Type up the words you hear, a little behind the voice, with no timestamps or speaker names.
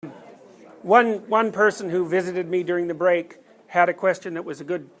One person who visited me during the break had a question that was a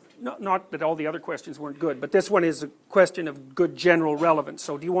good, not that all the other questions weren't good, but this one is a question of good general relevance.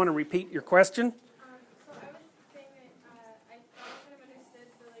 So do you want to repeat your question? So I was saying that I kind of understood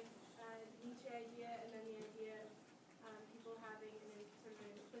the Nietzsche idea and then the idea of people having an sort of an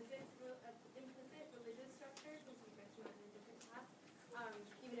implicit religious structure, since you mentioned that in a different class,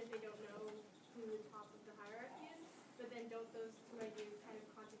 even if they don't know who the top of the hierarchy is. But then don't those two ideas kind of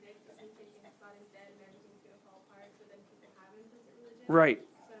contradict the thinking that God is dead and everything's going to fall apart, so then people have implicit religion? Right.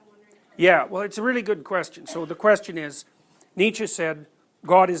 So I'm wondering. Yeah, well, it's a really good question. So the question is, Nietzsche said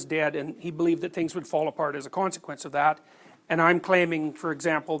God is dead and he believed that things would fall apart as a consequence of that. And I'm claiming, for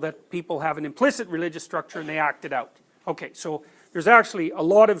example, that people have an implicit religious structure and they act it out. Okay, so there's actually a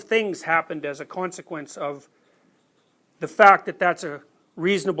lot of things happened as a consequence of the fact that that's a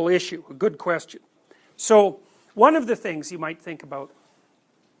reasonable issue, a good question. So one of the things you might think about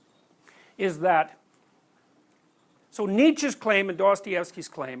is that, so Nietzsche's claim and Dostoevsky's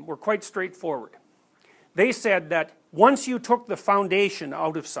claim were quite straightforward. They said that once you took the foundation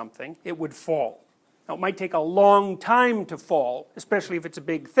out of something, it would fall. Now, it might take a long time to fall, especially if it's a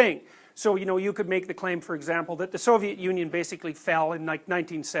big thing. So, you could make the claim, for example, that the Soviet Union basically fell in like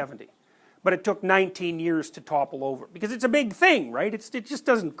 1970. But it took 19 years to topple over. Because it's a big thing, right? It just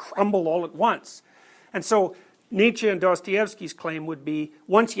doesn't crumble all at once. And so, Nietzsche and Dostoevsky's claim would be,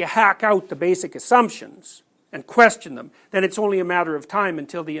 once you hack out the basic assumptions and question them, then it's only a matter of time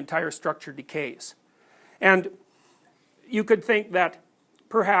until the entire structure decays. And you could think that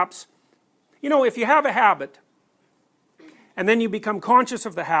perhaps, if you have a habit, and then you become conscious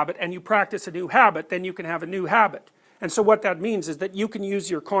of the habit and you practice a new habit, then you can have a new habit. And so what that means is that you can use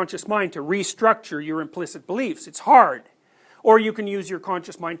your conscious mind to restructure your implicit beliefs. It's hard. Or you can use your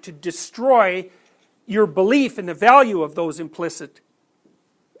conscious mind to destroy your belief in the value of those implicit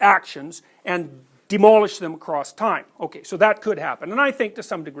actions and demolish them across time. Okay, so that could happen. And I think to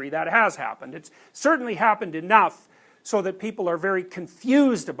some degree that has happened. It's certainly happened enough so that people are very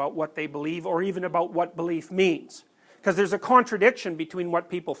confused about what they believe or even about what belief means. Because there's a contradiction between what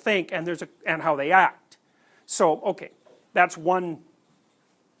people think and how they act. So, okay, that's one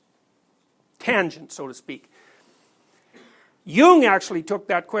tangent, so to speak. Jung actually took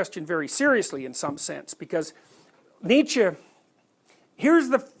that question very seriously in some sense, because Nietzsche, here's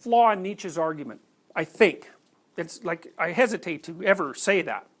the flaw in Nietzsche's argument, I think. It's like, I hesitate to ever say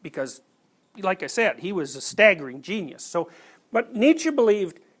that, because, like I said, he was a staggering genius. But Nietzsche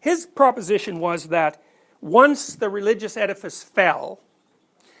believed, his proposition was that once the religious edifice fell,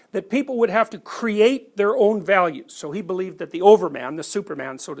 that people would have to create their own values. So he believed that the overman, the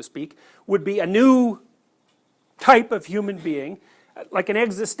superman, so to speak, would be a new type of human being, like an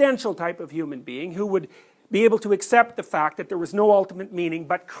existential type of human being, who would be able to accept the fact that there was no ultimate meaning,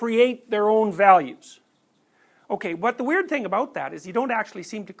 but create their own values. Okay, but the weird thing about that is you don't actually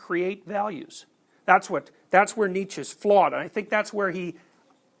seem to create values. That's where Nietzsche's flawed, and I think that's where he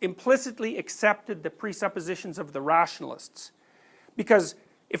implicitly accepted the presuppositions of the rationalists. Because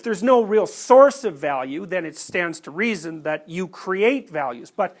if there's no real source of value, then it stands to reason that you create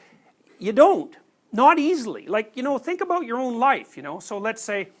values, but you don't. Not easily. Like, think about your own life, So let's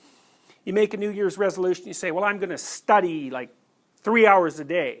say you make a New Year's resolution, you say, well, I'm going to study like 3 hours a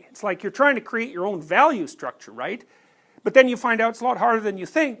day. It's like you're trying to create your own value structure, right? But then you find out it's a lot harder than you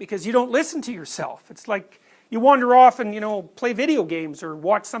think because you don't listen to yourself. It's like you wander off and, play video games or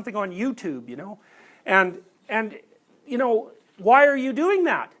watch something on YouTube, And, why are you doing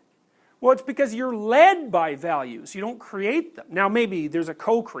that? Well, it's because you're led by values. You don't create them. Now, maybe there's a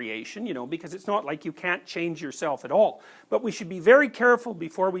co-creation, because it's not like you can't change yourself at all. But we should be very careful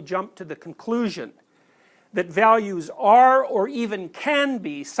before we jump to the conclusion that values are or even can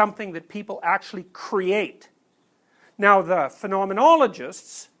be something that people actually create. Now, the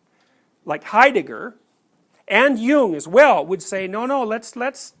phenomenologists, like Heidegger, and Jung as well, would say, no,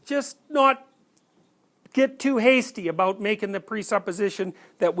 let's just not get too hasty about making the presupposition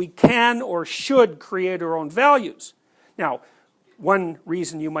that we can or should create our own values. Now, one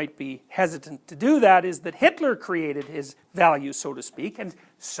reason you might be hesitant to do that is that Hitler created his values, so to speak, and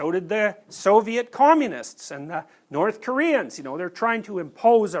so did the Soviet communists and the North Koreans. They're trying to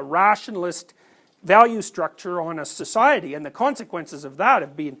impose a rationalist value structure on a society, and the consequences of that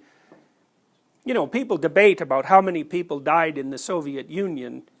have been, people debate about how many people died in the Soviet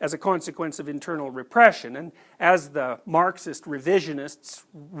Union as a consequence of internal repression, and as the Marxist revisionists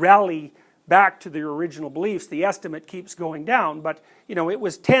rally back to their original beliefs, the estimate keeps going down, but, it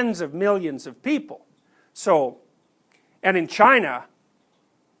was tens of millions of people. So, and in China,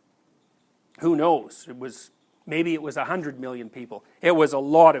 who knows, it was Maybe it was 100 million people. It was a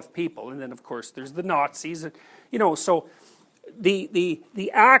lot of people. And then, of course, there's the Nazis. So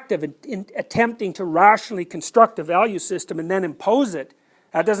the act of attempting to rationally construct a value system and then impose it,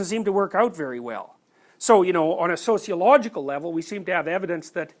 that doesn't seem to work out very well. So, on a sociological level, we seem to have evidence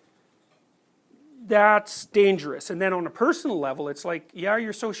that that's dangerous. And then on a personal level, it's like, yeah,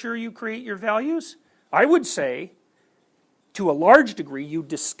 you're so sure you create your values? I would say, to a large degree, you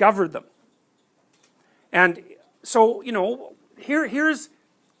discover them. And so, here's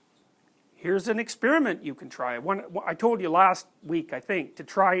an experiment you can try. I told you last week, I think, to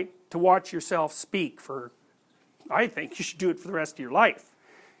try to watch yourself speak for, I think you should do it for the rest of your life.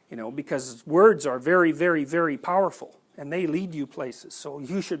 Because words are very, very, very powerful. And they lead you places. So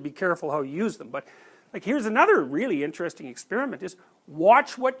you should be careful how you use them. But here's another really interesting experiment is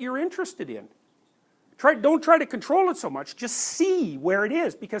watch what you're interested in. Don't try to control it so much. Just see where it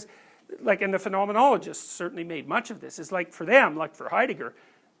is. Because, and the phenomenologists certainly made much of this, is for them, like for Heidegger,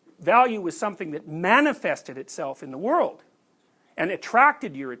 value was something that manifested itself in the world and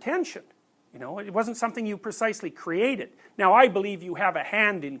attracted your attention. It wasn't something you precisely created. Now, I believe you have a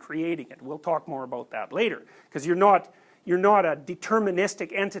hand in creating it. We'll talk more about that later, because you're not a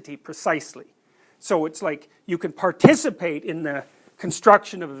deterministic entity precisely. So it's like you can participate in the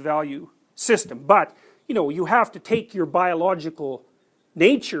construction of a value system, but you have to take your biological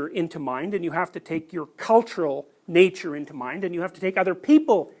nature into mind, and you have to take your cultural nature into mind, and you have to take other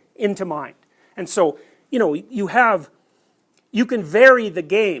people into mind. And so, you can vary the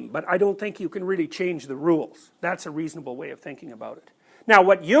game, but I don't think you can really change the rules. That's a reasonable way of thinking about it. Now,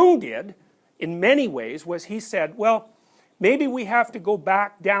 what Jung did, in many ways, was he said, well, maybe we have to go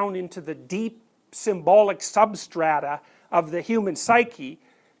back down into the deep symbolic substrata of the human psyche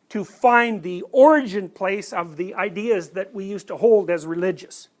to find the origin place of the ideas that we used to hold as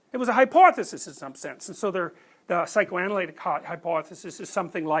religious. It was a hypothesis in some sense. And so the psychoanalytic hypothesis is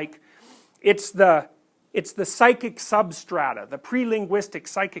something like, it's the psychic substrata, the pre-linguistic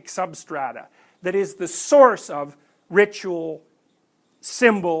psychic substrata, that is the source of ritual,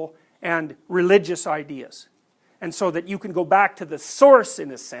 symbol, and religious ideas. And so that you can go back to the source,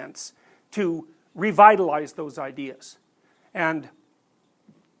 in a sense, to revitalize those ideas. And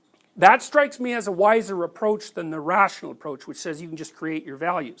that strikes me as a wiser approach than the rational approach, which says you can just create your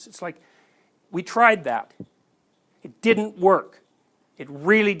values. It's like, we tried that. It didn't work. It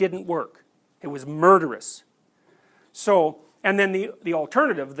really didn't work. It was murderous. So, and then the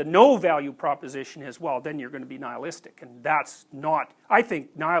alternative, the no value proposition is, well, then you're going to be nihilistic. And that's not, I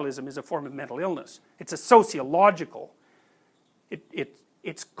think nihilism is a form of mental illness. It's a sociological,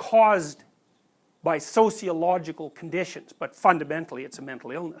 it's caused by sociological conditions, but fundamentally it's a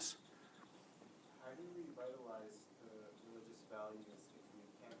mental illness. How do you revitalize the religious values if you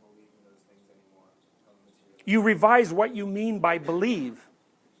can't believe in those things anymore? You revise what you mean by believe.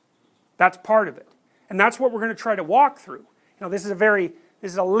 That's part of it. And that's what we're going to try to walk through. This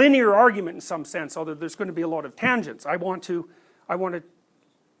is a linear argument in some sense, although there's going to be a lot of tangents. I want to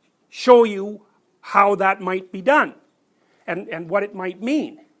show you how that might be done and what it might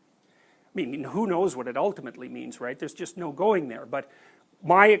mean. I mean, who knows what it ultimately means, right? There's just no going there. But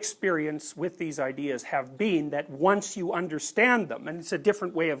my experience with these ideas have been that once you understand them, and it's a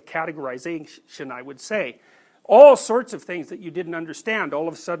different way of categorization, I would say, all sorts of things that you didn't understand all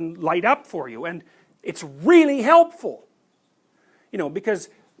of a sudden light up for you, and it's really helpful. Because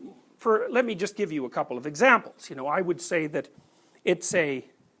let me just give you a couple of examples. I would say that it's a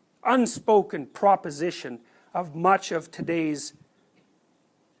unspoken proposition of much of today's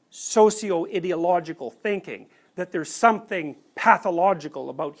socio-ideological thinking that there's something pathological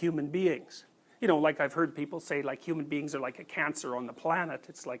about human beings. Like I've heard people say, like, human beings are like a cancer on the planet.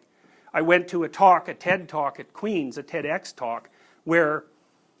 It's like, I went to a TED talk at Queen's, a TEDx talk, where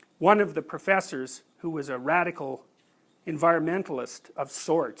one of the professors, who was a radical environmentalist of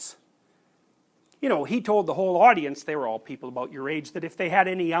sorts, he told the whole audience, they were all people about your age, that if they had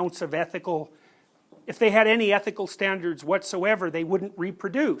any ethical standards whatsoever, they wouldn't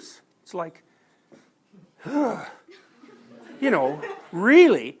reproduce. It's like,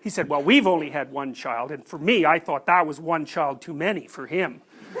 really? He said, well, we've only had one child, and for me, I thought that was one child too many for him.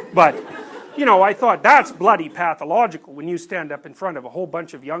 But, I thought that's bloody pathological when you stand up in front of a whole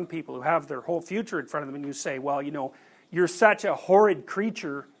bunch of young people who have their whole future in front of them and you say, well, you're such a horrid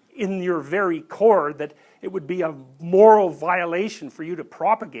creature in your very core that it would be a moral violation for you to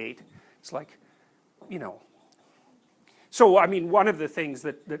propagate. It's like, So, I mean, one of the things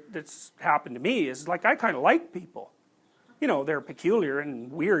that's happened to me is, like, I kind of like people. They're peculiar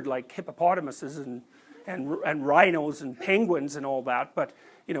and weird, like hippopotamuses and and rhinos and penguins and all that, but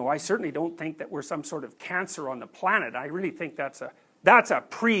you know, I certainly don't think that we're some sort of cancer on the planet. I really think that's a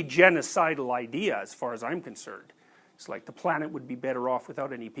pre-genocidal idea as far as I'm concerned. It's like the planet would be better off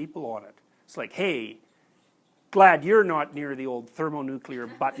without any people on it. It's like, hey, glad you're not near the old thermonuclear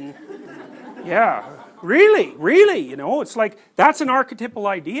button. Yeah, really, really, you know, it's like, that's an archetypal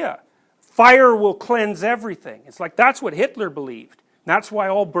idea. Fire will cleanse everything. It's like, that's what Hitler believed. That's why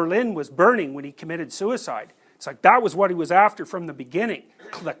all Berlin was burning when he committed suicide. It's like, that was what he was after from the beginning.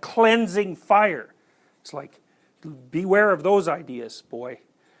 The cleansing fire. It's like, beware of those ideas, boy.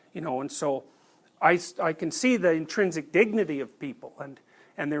 You know, and so I can see the intrinsic dignity of people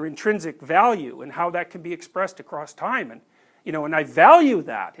and their intrinsic value and how that can be expressed across time. And, you know, and I value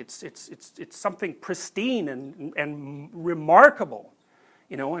that. It's something pristine and remarkable.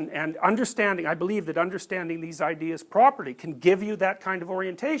 You know, and understanding, I believe that understanding these ideas properly can give you that kind of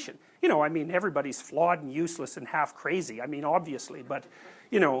orientation. You know, I mean, everybody's flawed and useless and half crazy, I mean, obviously, but,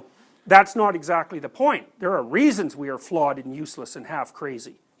 you know, that's not exactly the point. There are reasons we are flawed and useless and half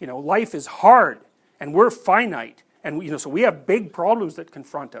crazy. You know, life is hard, and we're finite, and, you know, so we have big problems that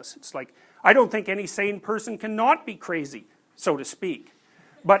confront us. It's like, I don't think any sane person can not be crazy, so to speak.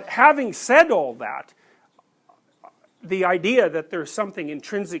 But having said all that, the idea that there's something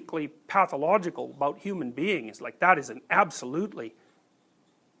intrinsically pathological about human beings is like, that is an absolutely,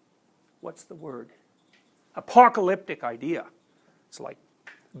 what's the word? Apocalyptic idea. It's like,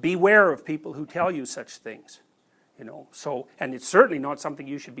 beware of people who tell you such things. You know, so, and it's certainly not something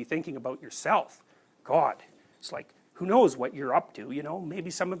you should be thinking about yourself. God, it's like, who knows what you're up to, you know, maybe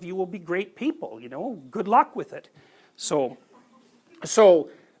some of you will be great people, you know, good luck with it. So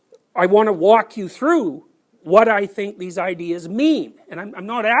I want to walk you through what I think these ideas mean. And I'm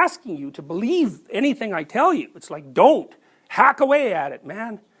not asking you to believe anything I tell you. It's like, don't. Hack away at it,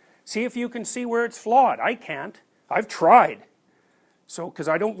 man. See if you can see where it's flawed. I can't. I've tried. So, because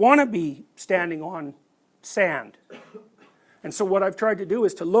I don't want to be standing on sand. And so what I've tried to do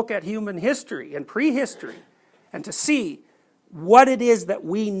is to look at human history and prehistory and to see what it is that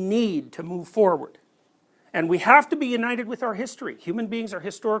we need to move forward. And we have to be united with our history. Human beings are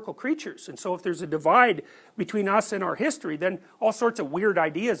historical creatures. And so if there's a divide between us and our history, then all sorts of weird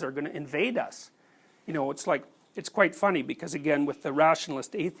ideas are going to invade us. You know, it's like, it's quite funny because, again, with the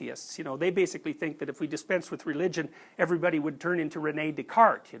rationalist atheists, you know, they basically think that if we dispense with religion, everybody would turn into Rene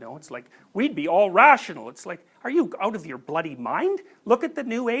Descartes, you know. It's like, we'd be all rational. It's like, are you out of your bloody mind? Look at the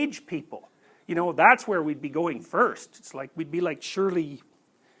New Age people. You know, that's where we'd be going first. It's like, we'd be like Shirley,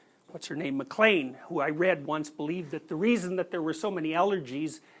 what's her name, MacLaine, who I read once believed that the reason that there were so many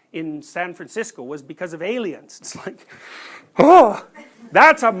allergies in San Francisco was because of aliens. It's like, oh,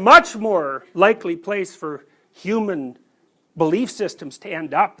 that's a much more likely place for human belief systems to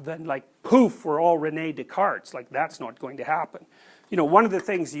end up than like, poof, we're all Rene Descartes. Like, that's not going to happen. You know, one of the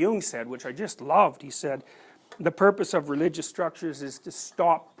things Jung said, which I just loved, he said, the purpose of religious structures is to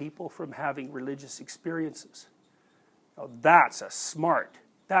stop people from having religious experiences. Now, that's a smart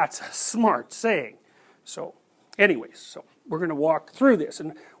saying. So, anyways, so we're going to walk through this.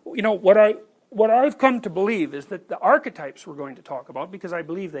 And, you know, what I've come to believe is that the archetypes we're going to talk about, because I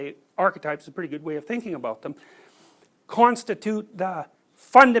believe archetypes is a pretty good way of thinking about them, constitute the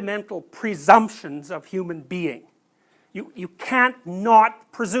fundamental presumptions of human being. You can't not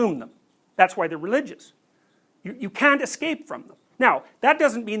presume them. That's why they're religious. You can't escape from them. Now, that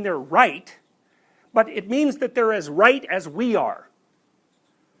doesn't mean they're right, but it means that they're as right as we are.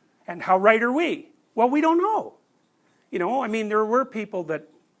 And how right are we? Well, we don't know. You know, I mean, there were people that,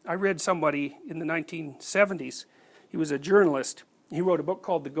 I read somebody in the 1970s, he was a journalist, he wrote a book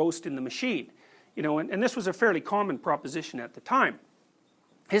called The Ghost in the Machine. You know, and this was a fairly common proposition at the time.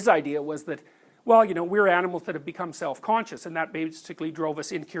 His idea was that, well, you know, we're animals that have become self-conscious, and that basically drove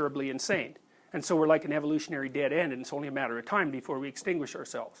us incurably insane. And so we're like an evolutionary dead end, and it's only a matter of time before we extinguish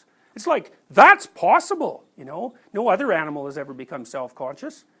ourselves. It's like, that's possible, you know. No other animal has ever become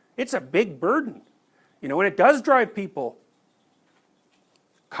self-conscious. It's a big burden, you know, and it does drive people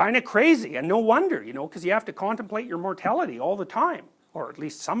kind of crazy, and no wonder, you know, because you have to contemplate your mortality all the time, or at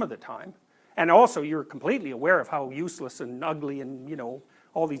least some of the time. And also, you're completely aware of how useless and ugly and, you know,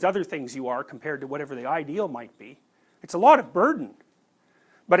 all these other things you are compared to whatever the ideal might be. It's a lot of burden.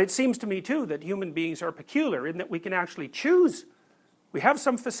 But it seems to me, too, that human beings are peculiar in that we can actually choose. We have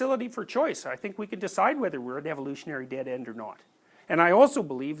some facility for choice. I think we can decide whether we're an evolutionary dead end or not. And I also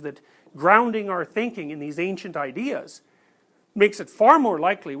believe that grounding our thinking in these ancient ideas makes it far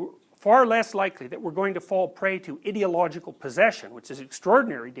less likely that we're going to fall prey to ideological possession, which is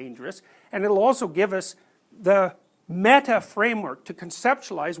extraordinarily dangerous, and it'll also give us the meta framework to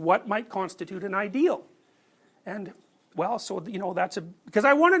conceptualize what might constitute an ideal. And, well, so, you know, that's a, because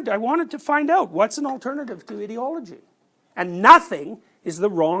I wanted to find out what's an alternative to ideology. And nothing is the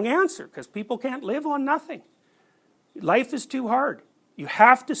wrong answer, because people can't live on nothing. Life is too hard. You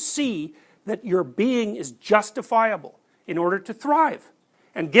have to see that your being is justifiable in order to thrive.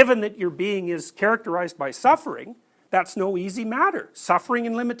 And given that your being is characterized by suffering, that's no easy matter. Suffering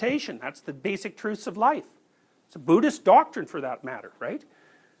and limitation, that's the basic truths of life. It's a Buddhist doctrine for that matter, right?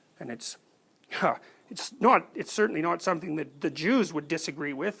 And it's certainly not something that the Jews would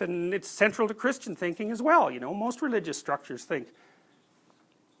disagree with, and it's central to Christian thinking as well. You know, most religious structures think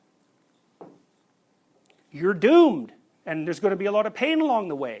you're doomed, and there's going to be a lot of pain along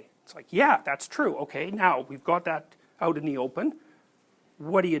the way. It's like, yeah, that's true. Okay, now we've got that out in the open.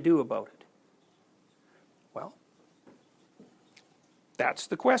 What do you do about it? Well, that's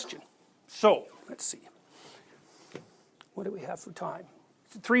the question. So, let's see. What do we have for time?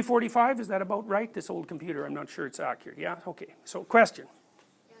 3:45, is that about right? This old computer, I'm not sure it's accurate. Yeah, okay. So, question.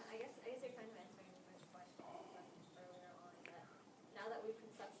 Yeah, I guess you're kind of answering the first question earlier on, that now that we've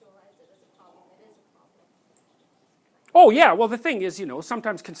conceptualized it as a problem, it is a problem. Oh yeah, well the thing is, you know,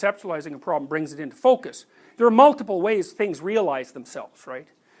 sometimes conceptualizing a problem brings it into focus. There are multiple ways things realize themselves, right?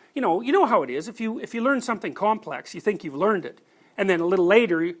 You know how it is. If you learn something complex, you think you've learned it. And then a little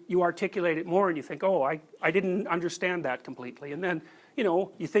later, you articulate it more and you think, oh, I didn't understand that completely. And then, you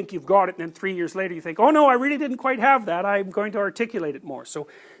know, you think you've got it, and then 3 years later you think, oh no, I really didn't quite have that. I'm going to articulate it more. So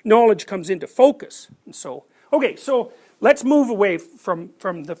knowledge comes into focus. And so, okay, so let's move away from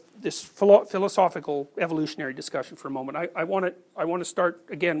this philosophical evolutionary discussion for a moment. I want to start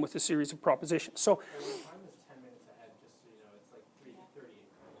again with a series of propositions. So Time is 10 minutes ahead, just so you know. It's like 3:38.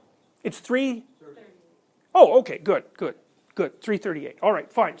 it's 3:30. Oh, okay, good. 3:38. All right,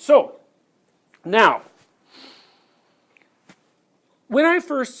 fine. So now, when I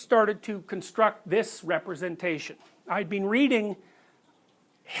first started to construct this representation, I'd been reading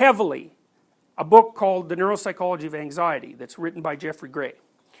heavily a book called The Neuropsychology of Anxiety that's written by Jeffrey Gray.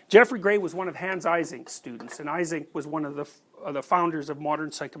 Jeffrey Gray was one of Hans Eysenk's students, and Eysenck was one of the founders of modern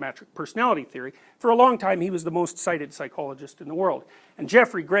psychometric personality theory. For a long time, he was the most cited psychologist in the world. And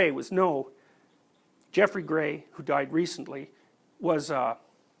Jeffrey Gray, who died recently, he was a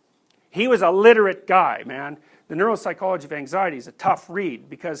literate guy, man. The Neuropsychology of Anxiety is a tough read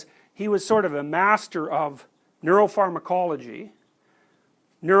because he was sort of a master of neuropharmacology,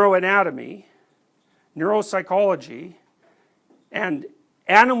 neuroanatomy, neuropsychology, and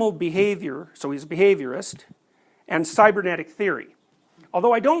animal behavior, so he's a behaviorist, and cybernetic theory.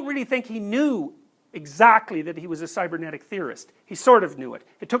 Although I don't really think he knew exactly that he was a cybernetic theorist. He sort of knew it.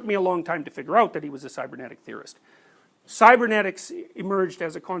 It took me a long time to figure out that he was a cybernetic theorist. Cybernetics emerged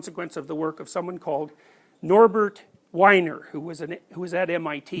as a consequence of the work of someone called Norbert Wiener, who was at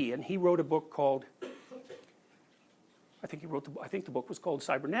MIT, and he wrote a book called, I think the book was called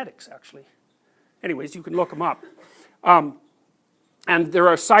Cybernetics, actually. Anyways, you can look him up. And there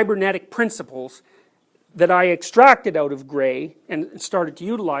are cybernetic principles that I extracted out of Gray and started to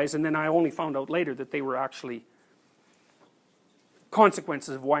utilize, and then I only found out later that they were actually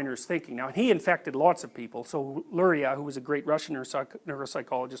consequences of Wiener's thinking. Now, he infected lots of people. So Luria, who was a great Russian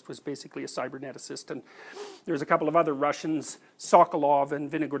neuropsychologist, was basically a cyberneticist. And there's a couple of other Russians, Sokolov and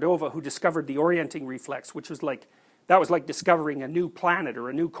Vinogradova, who discovered the orienting reflex, which was like, that was like discovering a new planet or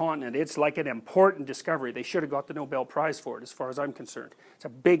a new continent. It's like an important discovery. They should have got the Nobel Prize for it, as far as I'm concerned. It's a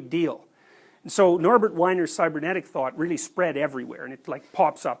big deal. And so Norbert Wiener's cybernetic thought really spread everywhere, and it like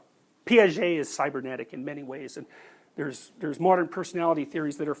pops up. Piaget is cybernetic in many ways, and there's modern personality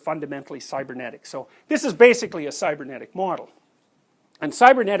theories that are fundamentally cybernetic. So this is basically a cybernetic model. And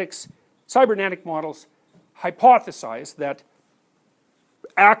cybernetic models hypothesize that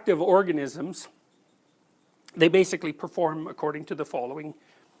active organisms, they basically perform according to the following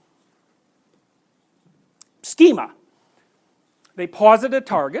schema. They posit a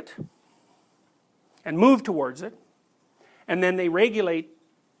target and move towards it, and then they regulate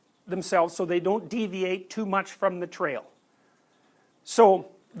themselves so they don't deviate too much from the trail. So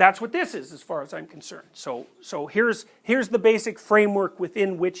that's what this is, as far as I'm concerned. So here's the basic framework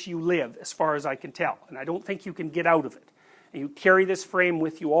within which you live, as far as I can tell, and I don't think you can get out of it. And you carry this frame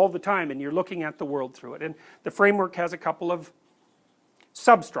with you all the time, and you're looking at the world through it. And the framework has a couple of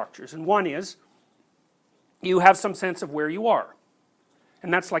substructures, and one is you have some sense of where you are.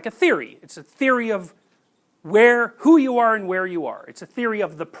 And that's like a theory. It's a theory of who you are and where you are. It's a theory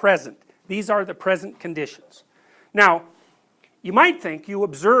of the present. These are the present conditions. Now, you might think you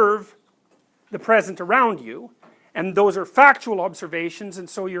observe the present around you, and those are factual observations, and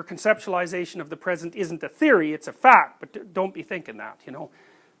so your conceptualization of the present isn't a theory, it's a fact, but don't be thinking that, you know.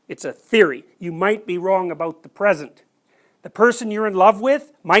 It's a theory. You might be wrong about the present. The person you're in love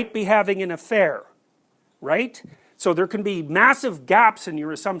with might be having an affair, right? So there can be massive gaps in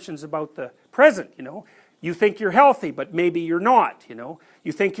your assumptions about the present, you know. You think you're healthy, but maybe you're not, you know.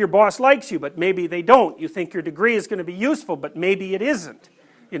 You think your boss likes you, but maybe they don't. You think your degree is going to be useful, but maybe it isn't,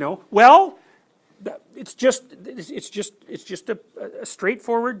 you know. Well, it's just a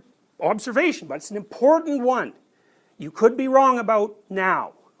straightforward observation, but it's an important one. You could be wrong about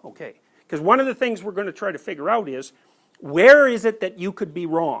now, okay? Because one of the things we're going to try to figure out is, where is it that you could be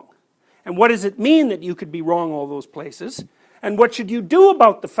wrong? And what does it mean that you could be wrong all those places? And what should you do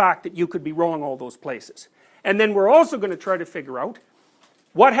about the fact that you could be wrong all those places? And then we're also going to try to figure out,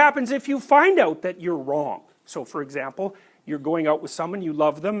 what happens if you find out that you're wrong? So for example, you're going out with someone, you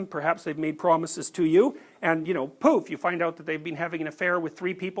love them, perhaps they've made promises to you, and you know, poof, you find out that they've been having an affair with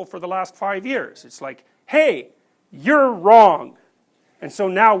 3 people for the last 5 years. It's like, hey, you're wrong. And so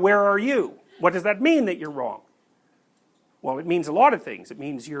now where are you? What does that mean that you're wrong? Well, it means a lot of things. It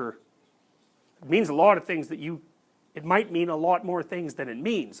means a lot of things that it might mean a lot more things than it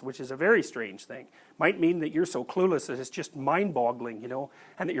means, which is a very strange thing. It might mean that you're so clueless that it's just mind-boggling, you know,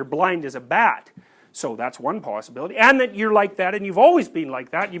 and that you're blind as a bat. So that's one possibility. And that you're like that and you've always been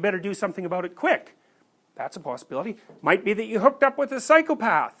like that, and you better do something about it quick. That's a possibility. Might be that you hooked up with a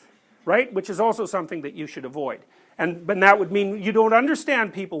psychopath, right? Which is also something that you should avoid. But that would mean you don't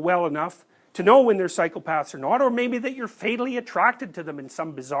understand people well enough to know when they're psychopaths or not, or maybe that you're fatally attracted to them in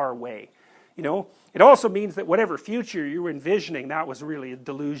some bizarre way. You know, it also means that whatever future you were envisioning, that was really a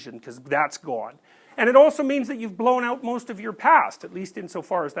delusion, because that's gone. And it also means that you've blown out most of your past, at least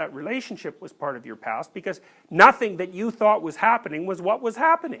insofar as that relationship was part of your past, because nothing that you thought was happening was what was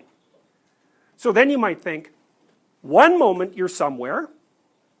happening. So then you might think, one moment you're somewhere,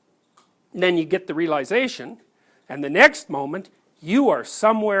 and then you get the realization, and the next moment you are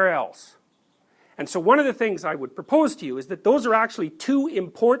somewhere else. And so one of the things I would propose to you is that those are actually 2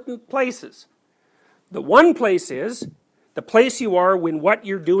 important places. The one place is the place you are when what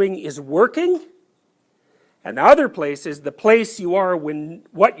you're doing is working, and the other place is the place you are when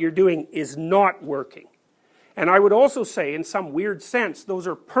what you're doing is not working. And I would also say, in some weird sense, those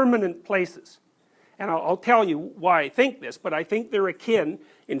are permanent places. And I'll tell you why I think this, but I think they're akin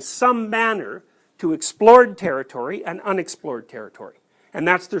in some manner to explored territory and unexplored territory. And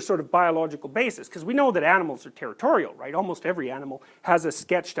that's their sort of biological basis, because we know that animals are territorial, right? Almost every animal has a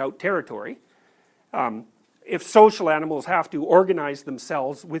sketched out territory. If social animals have to organize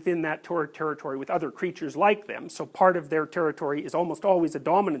themselves within that territory with other creatures like them, so part of their territory is almost always a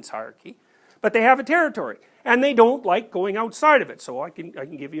dominance hierarchy, but they have a territory, and they don't like going outside of it. So I can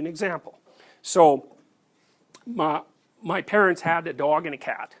give you an example. So my parents had a dog and a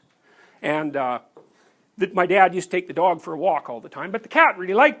cat, and my dad used to take the dog for a walk all the time, but the cat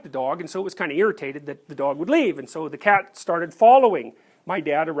really liked the dog, and so it was kind of irritated that the dog would leave, and so the cat started following my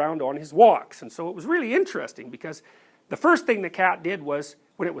dad around on his walks. And so it was really interesting, because the first thing the cat did was,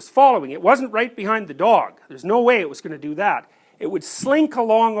 when it was following, it wasn't right behind the dog. There's no way it was going to do that. It would slink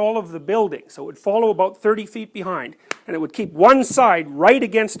along all of the buildings, so it would follow about 30 feet behind, and it would keep one side right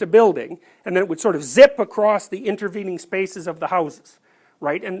against a building, and then it would sort of zip across the intervening spaces of the houses,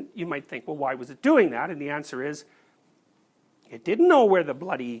 right? And you might think, well, why was it doing that? And the answer is, it didn't know where the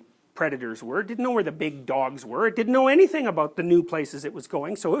bloody predators were, it didn't know where the big dogs were, it didn't know anything about the new places it was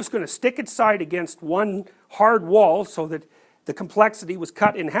going, so it was going to stick its side against one hard wall so that the complexity was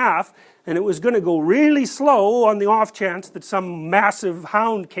cut in half, and it was going to go really slow on the off chance that some massive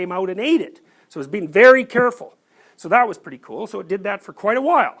hound came out and ate it. So it was being very careful. So that was pretty cool. So it did that for quite a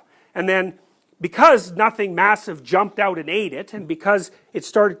while. And then, because nothing massive jumped out and ate it, and because it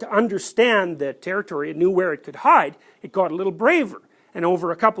started to understand the territory and knew where it could hide, it got a little braver. And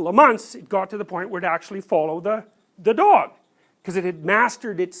over a couple of months, it got to the point where it actually followed the dog. Because it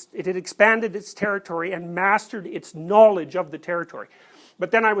had expanded its territory and mastered its knowledge of the territory.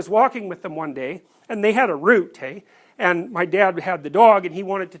 But then I was walking with them one day, and they had a route, hey? And my dad had the dog, and he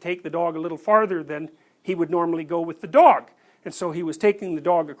wanted to take the dog a little farther than he would normally go with the dog. And so he was taking the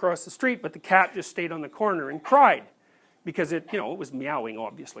dog across the street, but the cat just stayed on the corner and cried. Because it was meowing,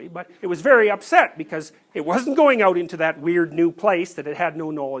 obviously, but it was very upset because it wasn't going out into that weird new place that it had no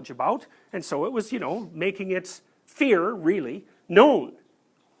knowledge about, and so it was, making its fear, really, known.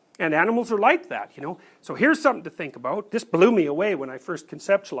 And animals are like that, So here's something to think about. This blew me away when I first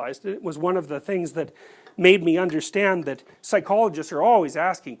conceptualized it. It was one of the things that made me understand that psychologists are always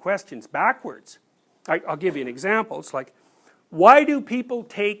asking questions backwards. I'll give you an example. It's like, why do people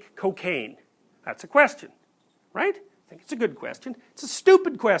take cocaine? That's a question, right? I think it's a good question. It's a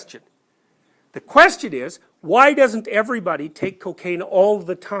stupid question. The question is, why doesn't everybody take cocaine all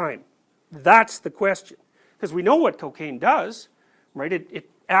the time? That's the question. Because we know what cocaine does, right? It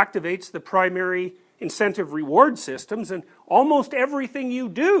activates the primary incentive reward systems, and almost everything you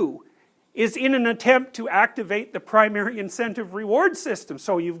do is in an attempt to activate the primary incentive reward system.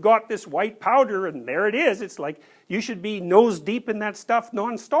 So you've got this white powder, and there it is. It's like you should be nose deep in that stuff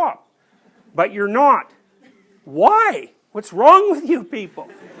nonstop. But you're not. Why? What's wrong with you people?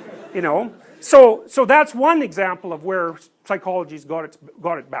 You know? So that's one example of where psychology's got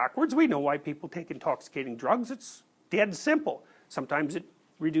it backwards. We know why people take intoxicating drugs. It's dead simple. Sometimes it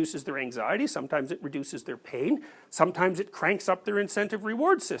reduces their anxiety, sometimes it reduces their pain, sometimes it cranks up their incentive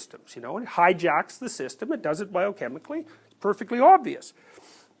reward systems, you know, it hijacks the system, it does it biochemically, it's perfectly obvious.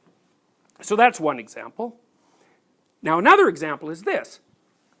 So that's one example. Now another example is this.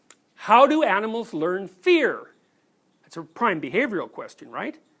 How do animals learn fear? It's a prime behavioral question,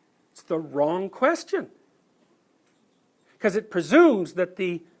 right? It's the wrong question. Because it presumes that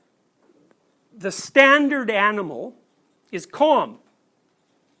the standard animal is calm.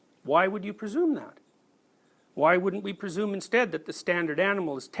 Why would you presume that? Why wouldn't we presume instead that the standard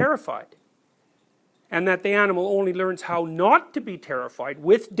animal is terrified? And that the animal only learns how not to be terrified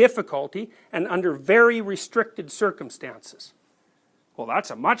with difficulty and under very restricted circumstances? Well, that's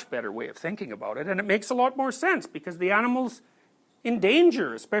a much better way of thinking about it, and it makes a lot more sense because the animal's in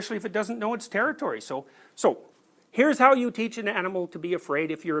danger, especially if it doesn't know its territory. So here's how you teach an animal to be afraid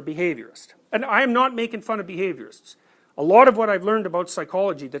if you're a behaviorist. And I am not making fun of behaviorists. A lot of what I've learned about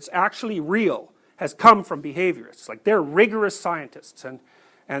psychology that's actually real has come from behaviorists. Like, they're rigorous scientists,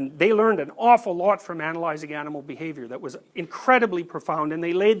 and they learned an awful lot from analyzing animal behavior that was incredibly profound, and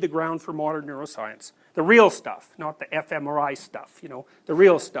they laid the ground for modern neuroscience. The real stuff, not the fMRI stuff, you know, the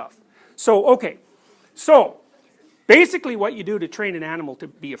real stuff. So, okay, so basically what you do to train an animal to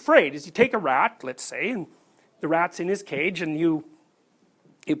be afraid is you take a rat, let's say, and the rat's in his cage, and you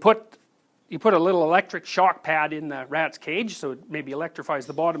put a little electric shock pad in the rat's cage, so it maybe electrifies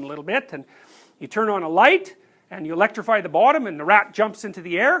the bottom a little bit, and you turn on a light, and you electrify the bottom, and the rat jumps into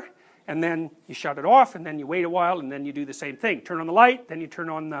the air, and then you shut it off, and then you wait a while, and then you do the same thing. Turn on the light, then you turn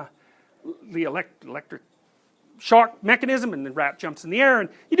on the electric shock mechanism, and the rat jumps in the air, and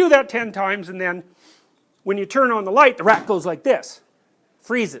you do that 10 times, and then when you turn on the light, the rat goes like this,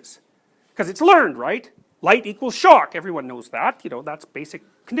 freezes. Because it's learned, right? Light equals shock, everyone knows that, you know, that's basic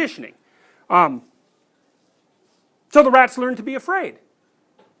conditioning. So the rats learn to be afraid.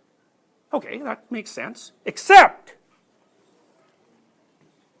 Okay, that makes sense. Except,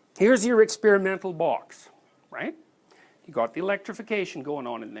 here's your experimental box, right? You got the electrification going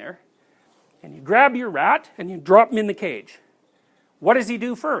on in there, and you grab your rat and you drop him in the cage. What does he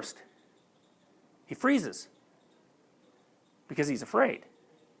do first? He freezes. Because he's afraid.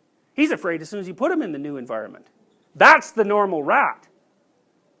 He's afraid as soon as you put him in the new environment. That's the normal rat.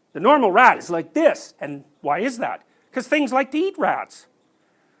 The normal rat is like this. And why is that? Because things like to eat rats.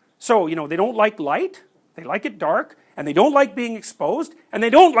 So, you know, they don't like light, they like it dark, and they don't like being exposed, and they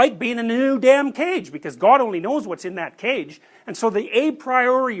don't like being in a new damn cage, because God only knows what's in that cage. And so the a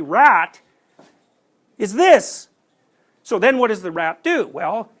priori rat is this. So then what does the rat do?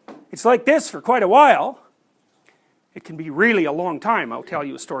 Well, it's like this for quite a while. It can be really a long time. I'll tell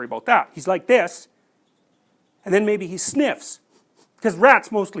you a story about that. He's like this, and then maybe he sniffs. Because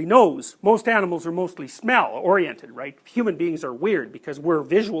rats mostly nose. Most animals are mostly smell oriented, right? Human beings are weird because we're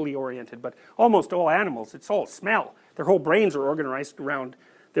visually oriented, but almost all animals, it's all smell. Their whole brains are organized around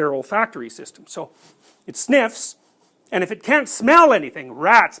their olfactory system. So it sniffs, and if it can't smell anything,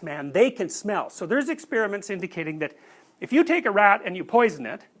 rats, man, they can smell. So there's experiments indicating that if you take a rat and you poison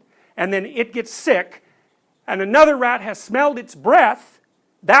it, and then it gets sick, and another rat has smelled its breath,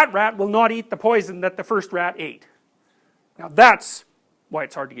 that rat will not eat the poison that the first rat ate. Now that's why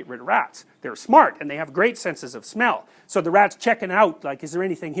it's hard to get rid of rats. They're smart, and they have great senses of smell. So the rat's checking out, like, is there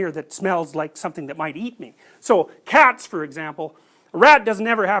anything here that smells like something that might eat me? So cats, for example, a rat doesn't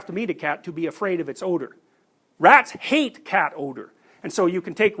ever have to meet a cat to be afraid of its odor. Rats hate cat odor. And so you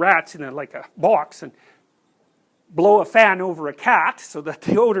can take rats in like a box and blow a fan over a cat so that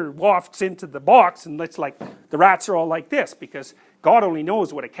the odor wafts into the box, and it's like the rats are all like this, because God only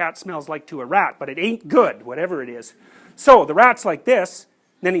knows what a cat smells like to a rat, but it ain't good, whatever it is. So the rat's like this,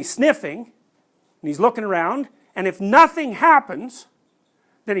 then he's sniffing, and he's looking around, and if nothing happens,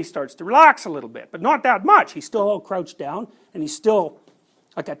 then he starts to relax a little bit, but not that much. He's still all crouched down, and he's still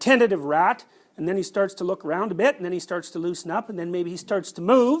like a tentative rat, and then he starts to look around a bit, and then he starts to loosen up, and then maybe he starts to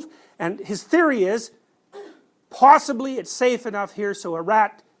move, and his theory is, possibly it's safe enough here so a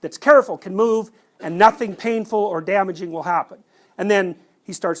rat that's careful can move, and nothing painful or damaging will happen. And then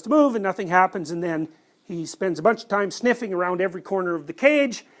he starts to move and nothing happens, and then he spends a bunch of time sniffing around every corner of the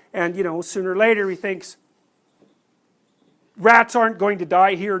cage, and you know, sooner or later he thinks, rats aren't going to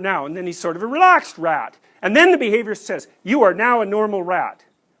die here now, and then he's sort of a relaxed rat. And then the behaviorist says, you are now a normal rat.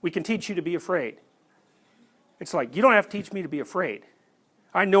 We can teach you to be afraid. It's like, you don't have to teach me to be afraid.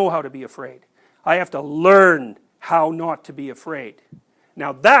 I know how to be afraid. I have to learn how not to be afraid.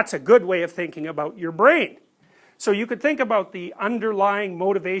 Now that's a good way of thinking about your brain. So you could think about the underlying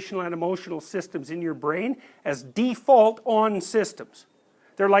motivational and emotional systems in your brain as default on systems.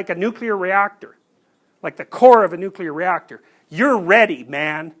 They're like a nuclear reactor, like the core of a nuclear reactor. You're ready,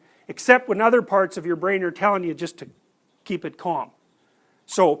 man, except when other parts of your brain are telling you just to keep it calm.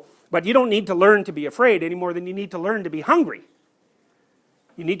 So, but you don't need to learn to be afraid any more than you need to learn to be hungry.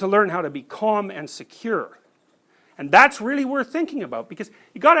 You need to learn how to be calm and secure. And that's really worth thinking about, because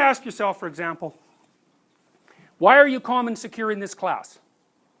you got to ask yourself, for example, why are you calm and secure in this class?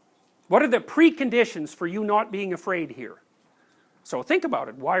 What are the preconditions for you not being afraid here? So think about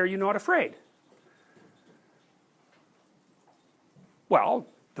it. Why are you not afraid? Well,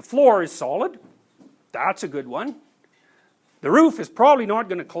 the floor is solid. That's a good one. The roof is probably not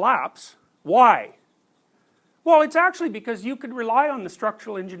going to collapse. Why? Well, it's actually because you could rely on the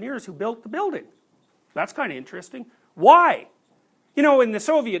structural engineers who built the building. That's kind of interesting. Why? You know, in the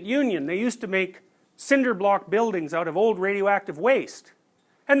Soviet Union, they used to make cinder block buildings out of old radioactive waste.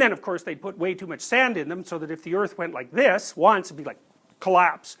 And then, of course, they'd put way too much sand in them so that if the earth went like this once, it'd be like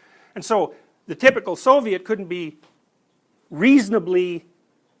collapse. And so the typical Soviet couldn't be reasonably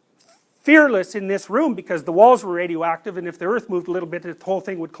fearless in this room because the walls were radioactive, and if the earth moved a little bit, the whole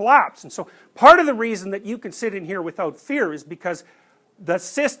thing would collapse. And so part of the reason that you can sit in here without fear is because the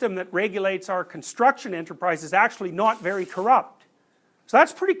system that regulates our construction enterprise is actually not very corrupt. So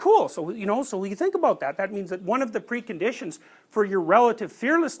that's pretty cool. So, you know, so when you think about that, that means that one of the preconditions for your relative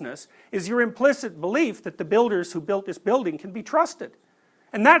fearlessness is your implicit belief that the builders who built this building can be trusted.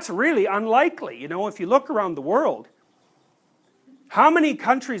 And that's really unlikely. You know, if you look around the world, how many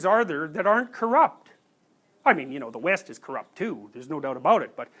countries are there that aren't corrupt? I mean, you know, the West is corrupt too, there's no doubt about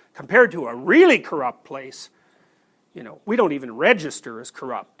it, but compared to a really corrupt place, you know, we don't even register as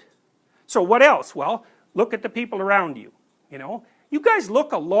corrupt. So what else? Well, look at the people around you, you know. You guys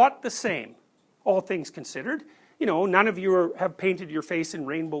look a lot the same, all things considered. You know, none of you have painted your face in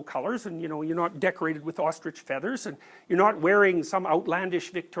rainbow colors, and you know, you're not decorated with ostrich feathers, and you're not wearing some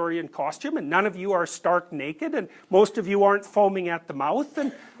outlandish Victorian costume, and none of you are stark naked, and most of you aren't foaming at the mouth,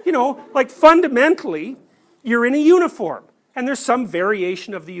 and you know, like fundamentally, you're in a uniform. And there's some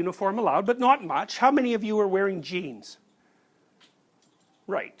variation of the uniform allowed, but not much. How many of you are wearing jeans?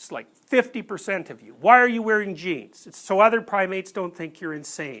 Right, it's like 50% of you. Why are you wearing jeans? It's so other primates don't think you're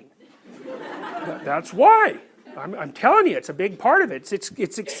insane. That's why. I'm telling you, it's a big part of it.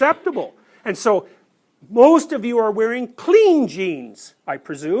 It's acceptable. And so most of you are wearing clean jeans, I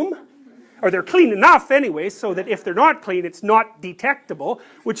presume. Or they're clean enough anyway, so that if they're not clean, it's not detectable,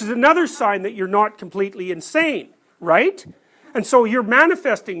 which is another sign that you're not completely insane, right? And so you're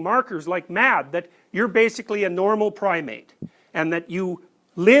manifesting markers like mad that you're basically a normal primate, and that you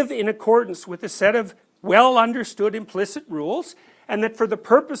live in accordance with a set of well understood implicit rules, and that for the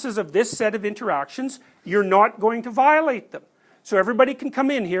purposes of this set of interactions, you're not going to violate them. So everybody can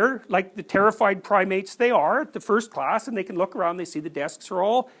come in here, like the terrified primates they are at the first class, and they can look around, they see the desks are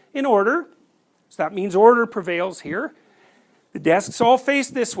all in order. So that means order prevails here. The desks all face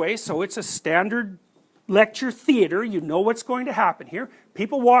this way, so it's a standard lecture theater. You know what's going to happen here.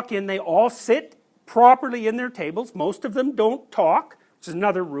 People walk in, they all sit properly in their tables. Most of them don't talk, which is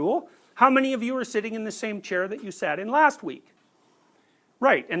another rule. How many of you are sitting in the same chair that you sat in last week?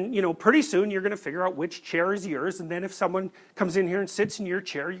 Right, and you know, pretty soon you're going to figure out which chair is yours, and then if someone comes in here and sits in your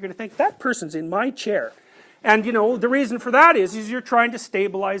chair, you're going to think, that person's in my chair. And you know, the reason for that is you're trying to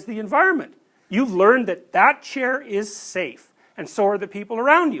stabilize the environment. You've learned that that chair is safe, and so are the people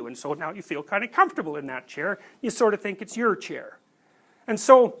around you, and so now you feel kind of comfortable in that chair. You sort of think it's your chair. And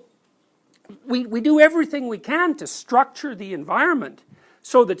so we do everything we can to structure the environment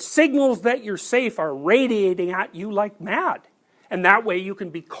so that signals that you're safe are radiating at you like mad. And that way you can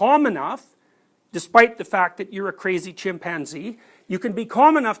be calm enough, despite the fact that you're a crazy chimpanzee, you can be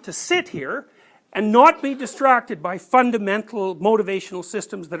calm enough to sit here and not be distracted by fundamental motivational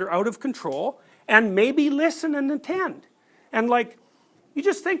systems that are out of control, and maybe listen and attend. And like, you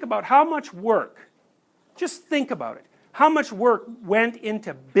just think about how much work, just think about it, how much work went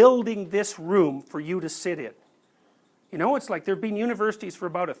into building this room for you to sit in. You know, it's like there have been universities for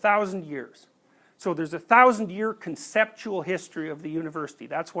about 1,000 years. So there's a 1,000-year conceptual history of the university.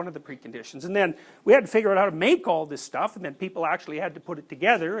 That's one of the preconditions. And then we had to figure out how to make all this stuff, and then people actually had to put it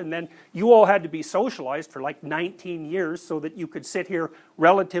together, and then you all had to be socialized for like 19 years so that you could sit here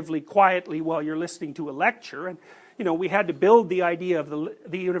relatively quietly while you're listening to a lecture. And you know, we had to build the idea of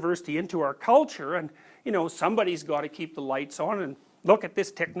the university into our culture, and you know, somebody's got to keep the lights on and look at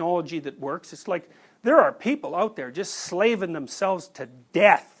this technology that works. It's like there are people out there just slaving themselves to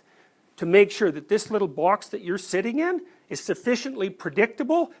death to make sure that this little box that you're sitting in is sufficiently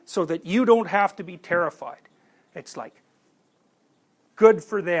predictable so that you don't have to be terrified. It's like, good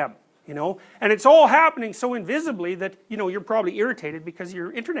for them, you know? And it's all happening so invisibly that, you know, you're probably irritated because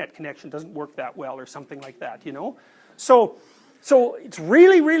your internet connection doesn't work that well or something like that, you know? So it's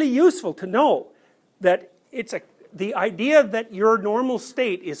really, really useful to know that the idea that your normal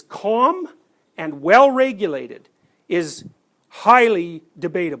state is calm and well regulated is highly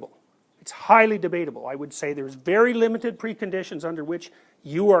debatable. It's highly debatable. I would say there's very limited preconditions under which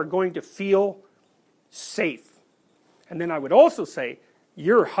you are going to feel safe. And then I would also say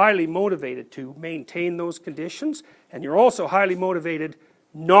you're highly motivated to maintain those conditions, and you're also highly motivated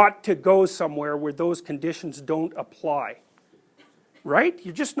not to go somewhere where those conditions don't apply. Right?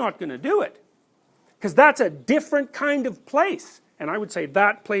 You're just not going to do it. Because that's a different kind of place. And I would say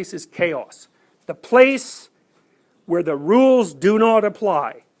that place is chaos. The place where the rules do not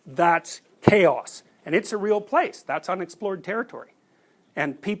apply. That's chaos, and it's a real place. That's unexplored territory,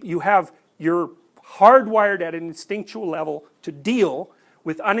 and you're hardwired at an instinctual level to deal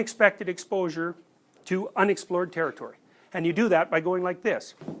with unexpected exposure to unexplored territory, and you do that by going like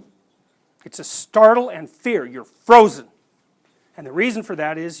this. It's a startle and fear. You're frozen, and the reason for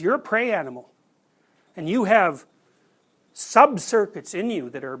that is you're a prey animal, and you have subcircuits in you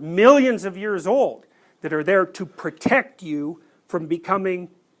that are millions of years old that are there to protect you from becoming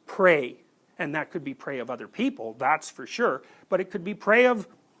prey. And that could be prey of other people, that's for sure, but it could be prey of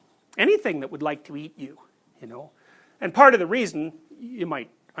anything that would like to eat you, you know. And part of the reason, you might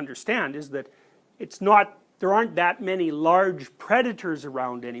understand, is that there aren't that many large predators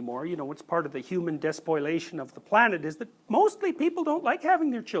around anymore. You know, it's part of the human despoilation of the planet is that mostly people don't like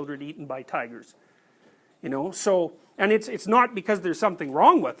having their children eaten by tigers. You know, so, and it's not because there's something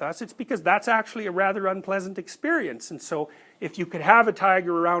wrong with us, it's because that's actually a rather unpleasant experience. And so if you could have a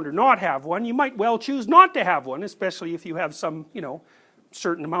tiger around or not have one, you might well choose not to have one, especially if you have some, you know,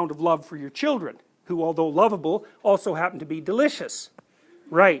 certain amount of love for your children, who, although lovable, also happen to be delicious.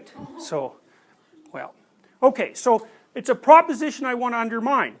 Right, so, well, okay, so it's a proposition I want to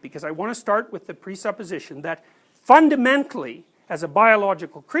undermine, because I want to start with the presupposition that fundamentally, as a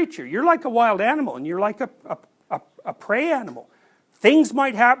biological creature, you're like a wild animal, and you're like a prey animal. Things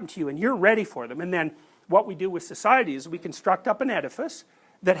might happen to you, and you're ready for them. And then what we do with society is we construct up an edifice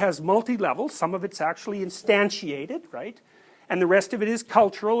that has multi-levels. Some of it's actually instantiated, right? And the rest of it is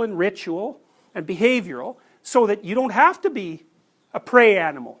cultural and ritual and behavioral, so that you don't have to be a prey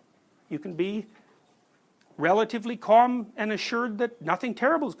animal. You can be relatively calm and assured that nothing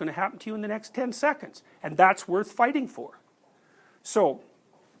terrible is going to happen to you in the next 10 seconds. And that's worth fighting for. So,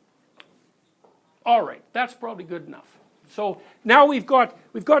 all right, that's probably good enough. So now we've got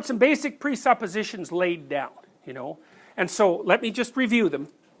some basic presuppositions laid down, you know. And so let me just review them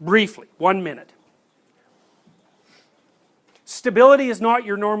briefly, 1 minute. Stability is not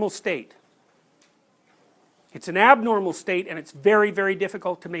your normal state. It's an abnormal state, and it's very, very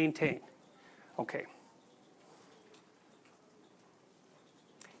difficult to maintain. Okay.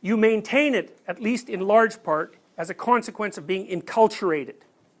 You maintain it, at least in large part, as a consequence of being enculturated.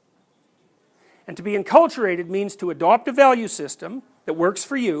 And to be enculturated means to adopt a value system that works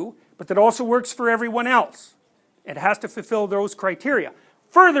for you, but that also works for everyone else. It has to fulfill those criteria.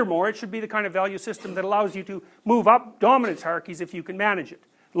 Furthermore, it should be the kind of value system that allows you to move up dominance hierarchies if you can manage it.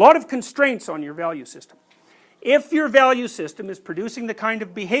 A lot of constraints on your value system. If your value system is producing the kind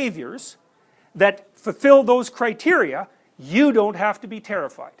of behaviors that fulfill those criteria, you don't have to be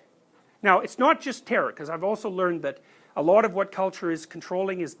terrified. Now, it's not just terror, because I've also learned that a lot of what culture is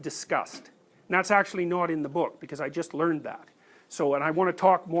controlling is disgust. And that's actually not in the book, because I just learned that. So, and I want to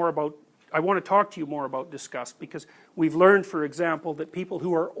talk to you more about disgust, because we've learned, for example, that people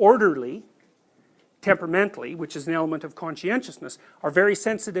who are orderly, temperamentally, which is an element of conscientiousness, are very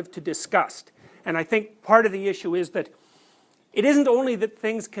sensitive to disgust. And I think part of the issue is that it isn't only that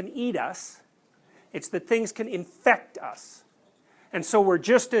things can eat us, it's that things can infect us. And so we're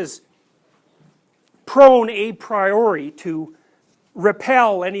just as prone a priori to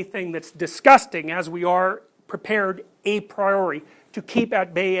repel anything that's disgusting as we are prepared a priori to keep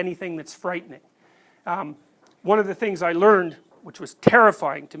at bay anything that's frightening. One of the things I learned which was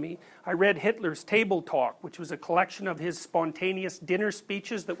terrifying to me. I read Hitler's Table Talk, which was a collection of his spontaneous dinner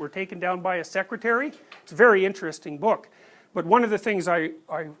speeches that were taken down by a secretary. It's a very interesting book. But one of the things I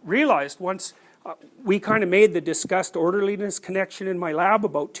realized once we kind of made the discussed orderliness connection in my lab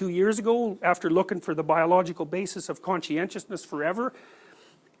about 2 years ago after looking for the biological basis of conscientiousness forever.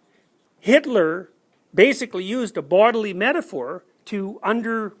 Hitler basically used a bodily metaphor to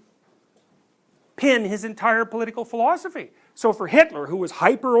underpin his entire political philosophy. So for Hitler, who was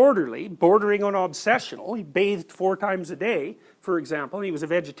hyper-orderly, bordering on obsessional, he bathed 4 times a day, for example, and he was a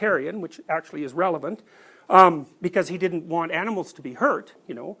vegetarian, which actually is relevant, because he didn't want animals to be hurt,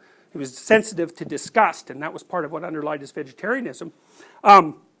 you know. He was sensitive to disgust, and that was part of what underlied his vegetarianism.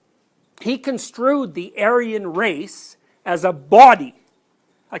 He construed the Aryan race as a body.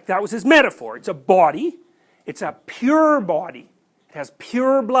 Like, that was his metaphor. It's a body. It's a pure body. It has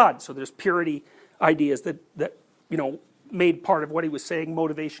pure blood. So there's purity ideas that you know, made part of what he was saying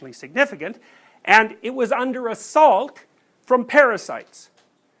motivationally significant. And it was under assault from parasites.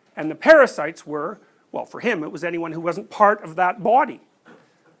 And the parasites were, well, for him, it was anyone who wasn't part of that body.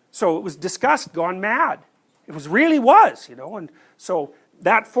 So it was disgust gone mad. It really was, you know. And so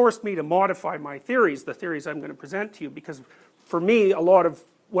that forced me to modify my theories, the theories I'm going to present to you, because for me, a lot of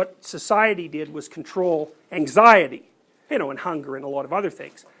what society did was control anxiety, you know, and hunger and a lot of other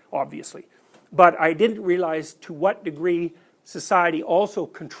things, obviously. But I didn't realize to what degree society also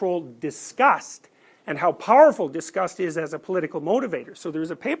controlled disgust and how powerful disgust is as a political motivator. So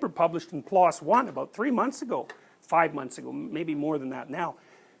there's a paper published in PLOS One about 3 months ago, 5 months ago, maybe more than that now.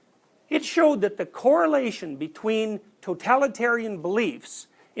 It showed that the correlation between totalitarian beliefs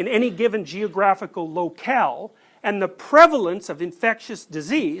in any given geographical locale and the prevalence of infectious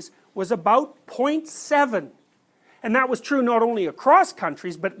disease was about 0.7. And that was true not only across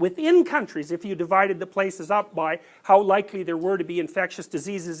countries, but within countries, if you divided the places up by how likely there were to be infectious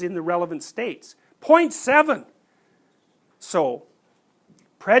diseases in the relevant states. 0.7. So,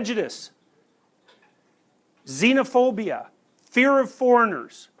 prejudice, xenophobia, fear of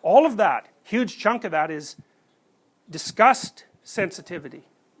foreigners, all of that, huge chunk of that is disgust sensitivity,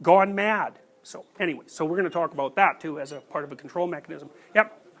 gone mad. So anyway, so we're going to talk about that too as a part of a control mechanism.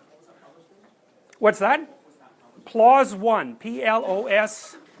 Yep. What's that? PLOS One,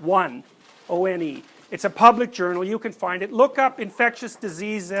 P-L-O-S 1, O-N-E. It's a public journal, you can find it. Look up infectious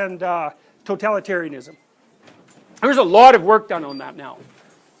disease and totalitarianism. There's a lot of work done on that now.